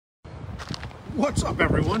What's up,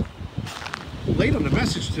 everyone? Late on the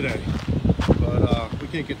message today, but we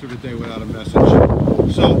can't get through the day without a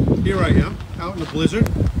message. So here I am, out in the blizzard,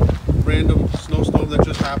 random snowstorm that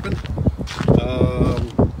just happened.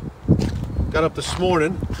 Got up this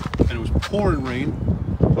morning and it was pouring rain.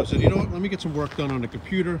 So I said, you know what, let me get some work done on the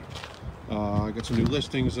computer. I got some new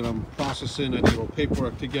listings that I'm processing. I need a little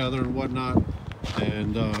paperwork together and whatnot,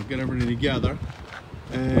 and get everything together.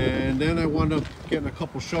 And then I wound up getting a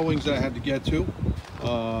couple showings that I had to get to.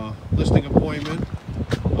 Listing appointment,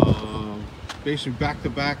 basically back to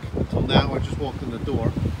back until now. I just walked in the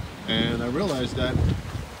door and I realized that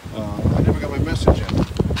I never got my message yet.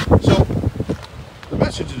 So the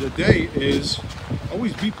message of the day is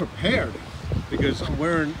always be prepared, because I'm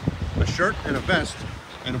wearing a shirt and a vest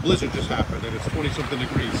and a blizzard just happened and it's 20-something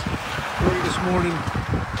degrees. Early this morning,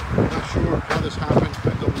 not sure how this happened. I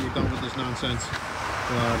thought we were done with this nonsense.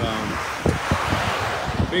 But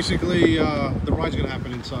basically, the ride's going to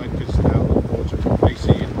happen inside because now the roads are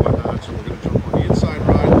icy and whatnot, so we're going to jump on the inside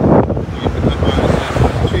ride.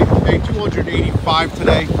 Day 285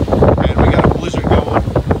 today, and we got a blizzard going.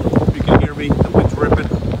 Hope you can hear me. The wind's ripping.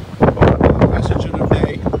 Message of the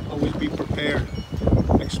day, always be prepared.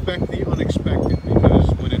 Expect the unexpected,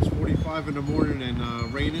 because when it's 45 in the morning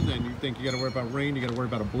and raining, and you think you got to worry about rain, you got to worry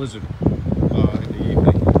about a blizzard in the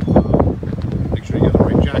evening. Make sure you got the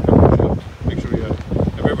right jacket on you. Make sure you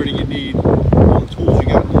have everything you need, all the tools you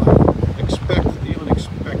got in life. Expect the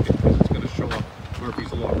unexpected, because it's going to show up.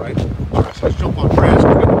 Murphy's Law, right? All right, so let's jump on prayers.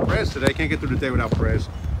 We're going to prayers today. Can't get through the day without prayers.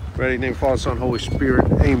 Ready? Name, Father, Son, Holy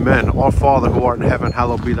Spirit. Amen. Our Father who art in heaven,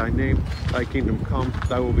 hallowed be thy name. Thy kingdom come,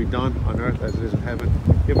 thy will be done on earth as it is in heaven.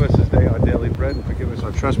 Give us this day our daily bread, and forgive us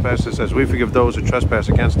our trespasses as we forgive those who trespass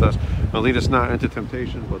against us. And lead us not into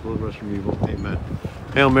temptation, but deliver us from evil. Amen.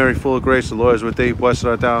 Hail Mary, full of grace, the Lord is with thee. Blessed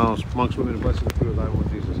art thou amongst women, and blessed is the fruit of thy womb,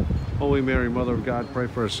 Jesus. Holy Mary, Mother of God, pray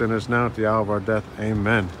for us sinners, now at the hour of our death.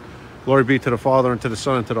 Amen. Glory be to the Father, and to the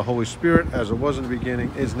Son, and to the Holy Spirit, as it was in the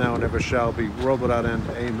beginning, is now, and ever shall be, world without end.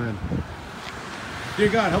 Amen. Dear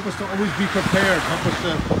God, help us to always be prepared. Help us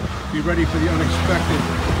to be ready for the unexpected.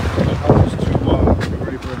 Help us to be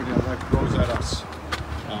ready for everything that life throws at us.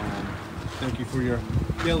 Thank you for your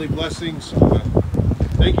daily blessings.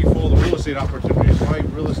 Thank you for all the real estate opportunities. My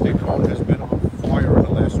real estate phone has been on fire in the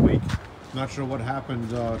last week. Not sure what happened,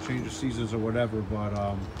 change of seasons or whatever, but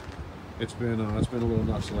it's been a little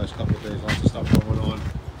nuts the last couple of days. Lots of stuff going on.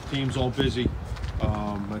 Team's all busy.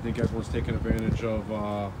 I think everyone's taking advantage of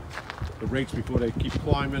the rates before they keep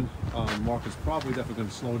climbing. Market's probably definitely going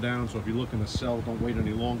to slow down, so if you're looking to sell, don't wait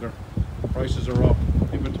any longer. Prices are up,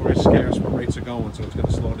 inventory is scarce, but rates are going, so it's going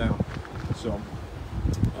to slow down. So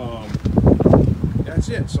that's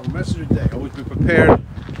it. So message of the day, always be prepared.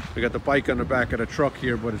 We got the bike on the back of the truck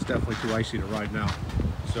here, but it's definitely too icy to ride now.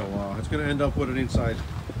 So it's going to end up with an inside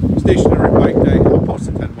stationary bike day. I'm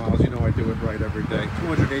posting 10 miles. You know I do it right every day.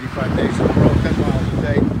 285 days in a row, 10 miles a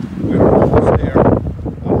day. We're almost there.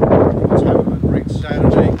 Everyone's having a great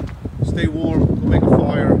Saturday. Stay warm, go make a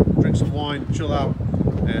fire, drink some wine, chill out,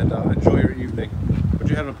 and enjoy your evening. Put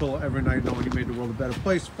your head on a pillow every night knowing you made the world a better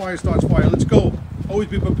place. Fire starts fire. Let's go. Always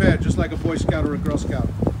be prepared, just like a Boy Scout or a Girl Scout.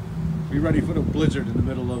 Be ready for the blizzard in the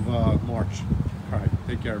middle of March. All right,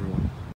 take care, everyone.